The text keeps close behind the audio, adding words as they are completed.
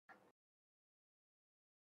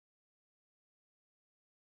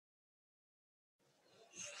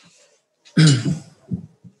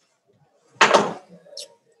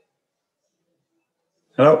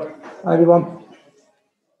Hello. Hi, everyone.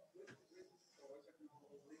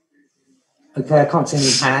 Okay, I can't see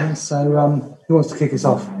any hands, so who wants to kick us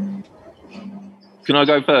off? Can I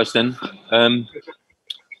go first then? John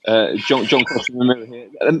crossing the mirror here.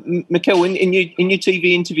 Mikel, in your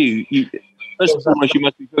TV interview, first and foremost, you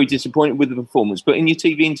must be very disappointed with the performance. But in your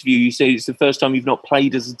TV interview, you say it's the first time you've not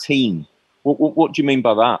played as a team. What do you mean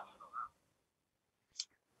by that?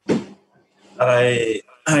 I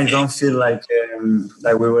don't feel like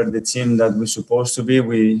we were the team that we're supposed to be.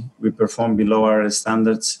 We performed below our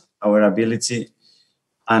standards, our ability,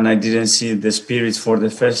 and I didn't see the spirit for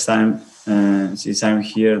the first time since I'm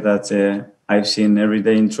here that I've seen every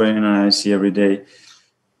day in training and I see every day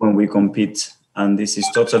when we compete. And this is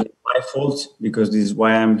totally my fault because this is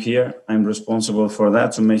why I'm here. I'm responsible for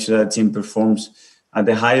that, to make sure that the team performs at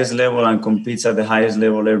the highest level and competes at the highest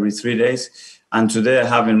level every 3 days. And today I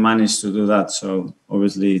haven't managed to do that. So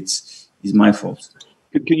obviously it's my fault.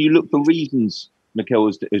 Can you look for reasons, Mikel,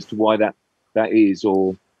 as to why that is,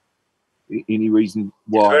 or any reason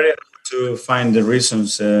why? It's very hard to find the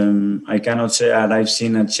reasons. I cannot say that I've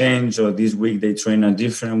seen a change or this week they train a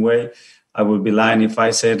different way. I would be lying if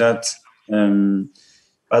I say that.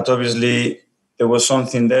 But obviously there was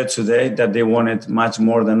something there today that they wanted much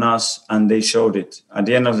more than us, and they showed it. At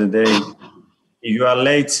the end of the day, if you are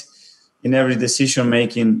late in every decision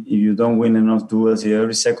making, if you don't win enough duels, if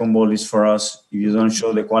every second ball is for us, if you don't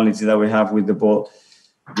show the quality that we have with the ball,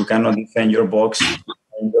 you cannot defend your box.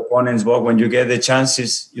 In the opponent's box, when you get the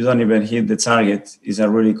chances, you don't even hit the target. It's a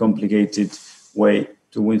really complicated way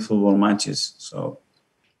to win football matches. So,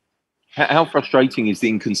 how frustrating is the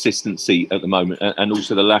inconsistency at the moment, and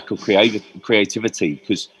also the lack of creativity?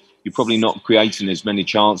 Because you're probably not creating as many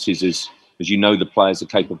chances as you know the players are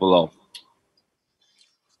capable of.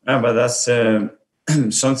 Yeah, but that's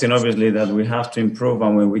something obviously that we have to improve,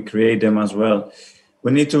 and when we create them as well,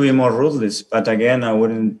 we need to be more ruthless. But again, I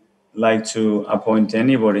wouldn't like to appoint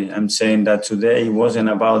anybody. I'm saying that today it wasn't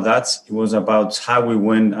about that. It was about how we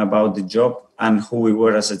went about the job and who we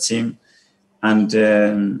were as a team, and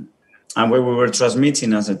where we were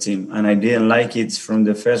transmitting as a team. And I didn't like it from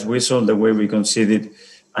the first whistle, the way we conceded,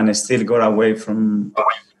 and I still got away from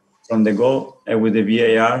the goal with the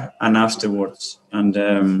VAR and afterwards. And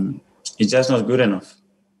it's just not good enough.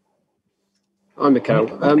 Hi, Mikel.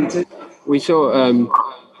 We saw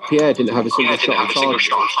Pierre didn't have a single shot on target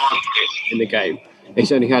in the game.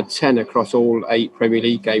 He's only had 10 across all 8 Premier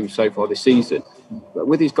League games so far this season. But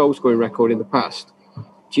with his goal-scoring record in the past,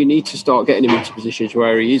 do you need to start getting him into positions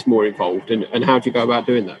where he is more involved? And how do you go about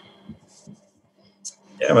doing that?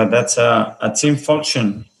 Yeah, but that's a team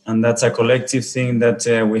function, and that's a collective thing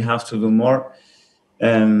that we have to do more.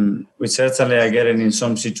 We certainly are getting in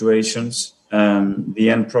some situations. The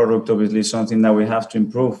end product, obviously, is something that we have to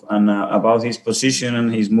improve. And about his position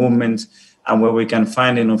and his movement and where we can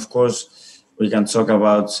find him, of course, we can talk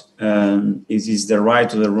about is this the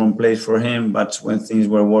right or the wrong place for him. But when things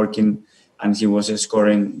were working and he was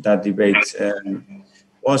scoring, that debate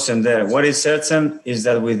wasn't there. What is certain is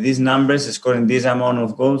that with these numbers, scoring this amount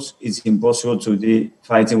of goals, it's impossible to be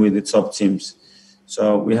fighting with the top teams.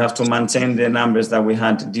 So we have to maintain the numbers that we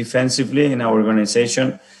had defensively in our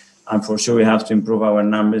organization. And for sure, we have to improve our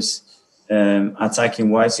numbers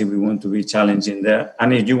attacking-wise if we want to be challenging there.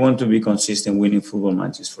 And if you want to be consistent winning football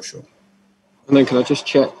matches, for sure. And then can I just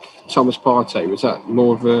check, Thomas Partey, was that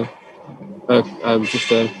more of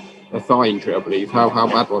just a thigh injury, I believe? How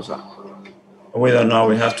bad was that? We don't know.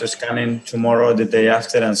 We have to scan him tomorrow, the day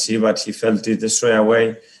after, and see. But he felt it straight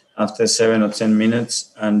away after 7 or 10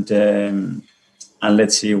 minutes. And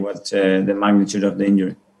let's see what the magnitude of the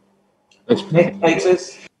injury.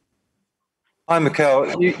 Thanks. Hi,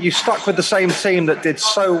 Mikel. You stuck with the same team that did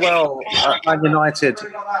so well at Man United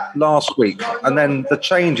last week, and then the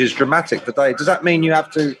change is dramatic today. Does that mean you have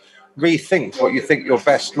to rethink what you think your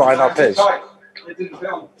best lineup is?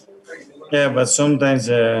 Yeah, but sometimes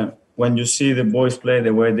when you see the boys play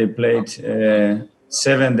the way they played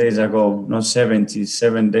 7 days ago, not 70,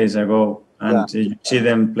 7 days ago, and you see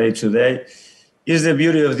them play today, is the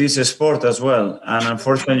beauty of this sport as well. And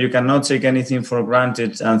unfortunately, you cannot take anything for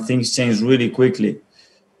granted, and things change really quickly.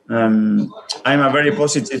 I'm a very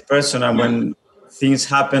positive person, and when things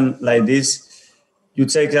happen like this, you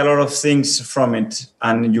take a lot of things from it,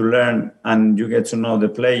 and you learn, and you get to know the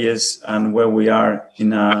players and where we are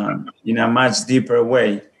in a much deeper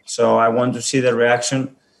way. So I want to see the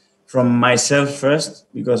reaction from myself first,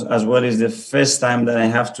 because as well is the first time that I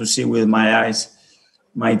have to see with my eyes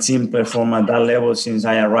my team perform at that level since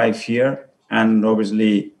I arrived here, and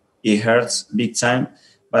obviously it hurts big time.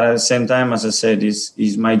 But at the same time, as I said,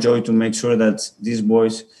 it's my joy to make sure that these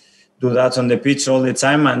boys do that on the pitch all the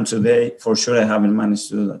time. And today, for sure, I haven't managed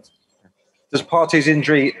to do that. Does Partey's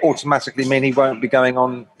injury automatically mean he won't be going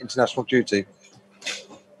on international duty?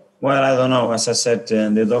 Well, I don't know. As I said,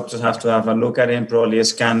 the doctors have to have a look at him, probably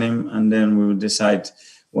scan him, and then we will decide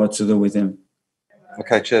what to do with him.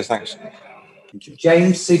 Okay, cheers, thanks. Thank you.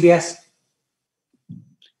 James, CBS.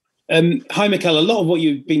 Hi, Mikel. A lot of what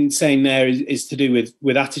you've been saying there is to do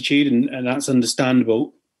with attitude, and that's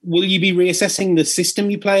understandable. Will you be reassessing the system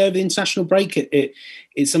you play over the international break? It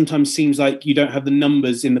sometimes seems like you don't have the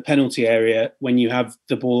numbers in the penalty area when you have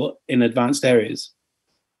the ball in advanced areas.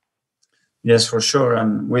 Yes, for sure.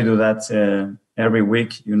 And we do that every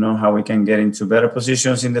week. You know how we can get into better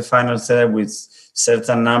positions in the final third with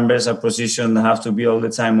certain numbers, a position that have to be all the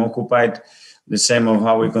time occupied. The same of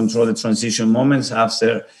how we control the transition moments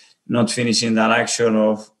after not finishing that action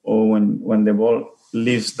or when the ball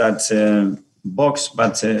leaves that box.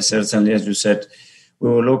 But certainly, as you said, we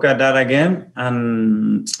will look at that again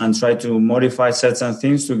and try to modify certain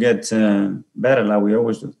things to get better, like we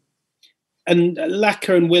always do. And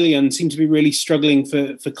Laka and Willian seem to be really struggling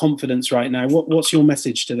for confidence right now. What's your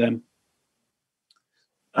message to them?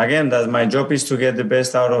 Again, that my job is to get the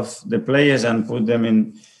best out of the players and put them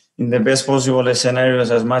in the best possible scenarios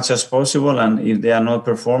as much as possible. And if they are not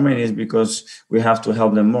performing, it's because we have to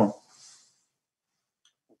help them more.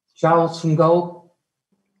 Charles from goal.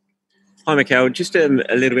 Hi, Mikel. Just a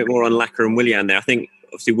little bit more on Laka and Willian there. I think,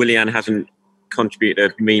 obviously, Willian hasn't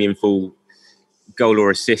contributed a meaningful goal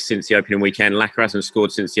or assist since the opening weekend. Laka hasn't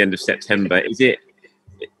scored since the end of September. Did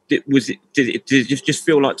it just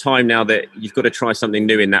feel like time now that you've got to try something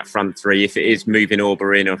new in that front three? If it is moving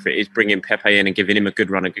Auber in, or if it is bringing Pepe in and giving him a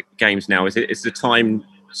good run of games now, is the time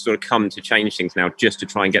sort of come to change things now, just to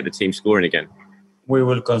try and get the team scoring again? We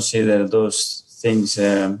will consider those things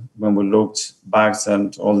when we looked back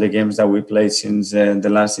at all the games that we played since the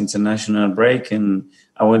last international break, and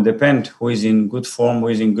it will depend who is in good form, who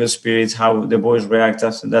is in good spirits, how the boys react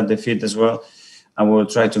after that defeat as well, and we'll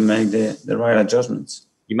try to make the right adjustments.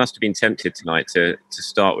 You must have been tempted tonight to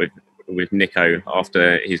start with Nico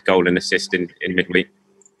after his goal and assist in midweek.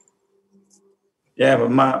 Yeah,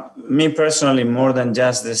 but me personally, more than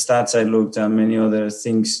just the stats, I looked at many other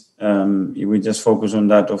things. If we just focus on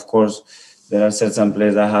that, of course, there are certain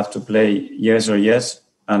players that have to play yes or yes,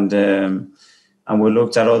 and we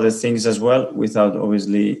looked at other things as well without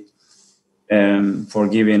obviously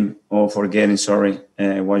forgetting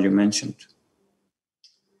what you mentioned.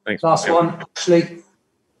 Thanks. Last one,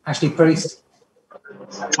 Ashley Priest.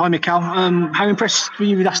 Hi, Mikel. How impressed were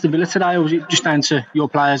you with Aston Villa today, or was it just down to your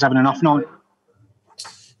players having an off night?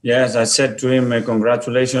 Yes, I said to him,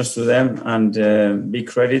 congratulations to them and big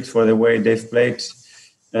credit for the way they've played.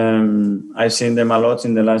 I've seen them a lot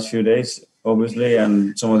in the last few days, obviously,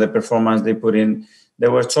 and some of the performance they put in. They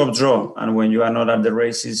were top draw, and when you are not at the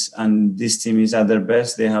races and this team is at their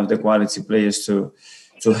best, they have the quality players to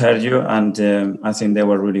hurt you, and I think they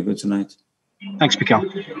were really good tonight. Thanks, Mikel.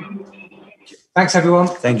 Thanks, everyone.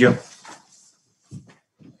 Thank you.